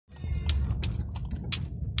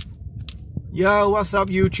Yo, what's up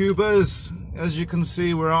YouTubers? As you can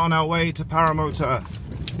see, we're on our way to paramotor.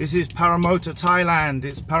 This is paramotor Thailand,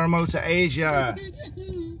 it's paramotor Asia.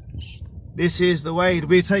 This is the way.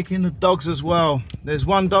 We're taking the dogs as well. There's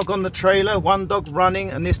one dog on the trailer, one dog running,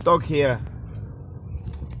 and this dog here.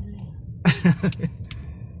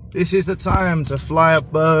 This is the time to fly a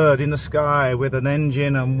bird in the sky with an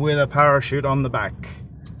engine and with a parachute on the back.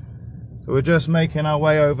 So we're just making our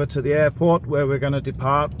way over to the airport where we're going to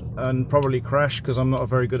depart and probably crash because I'm not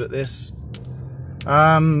very good at this.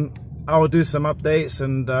 I'll do some updates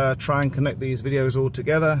and try and connect these videos all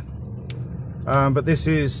together. But this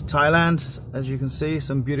is Thailand, as you can see,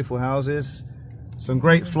 some beautiful houses, some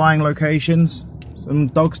great flying locations, some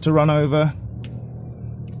dogs to run over.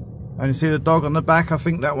 And you see the dog on the back. I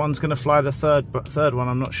think that one's going to fly the third one,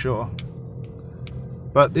 I'm not sure.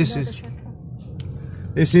 But this is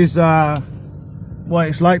what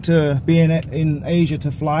it's like to be in Asia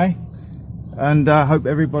to fly, and I hope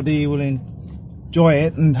everybody will enjoy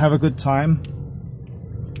it and have a good time.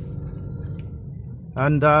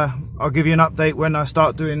 And I'll give you an update when I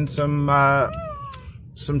start doing some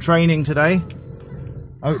training today.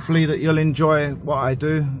 Hopefully that you'll enjoy what I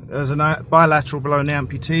do as a bilateral below knee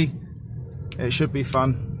amputee. It should be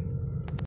fun.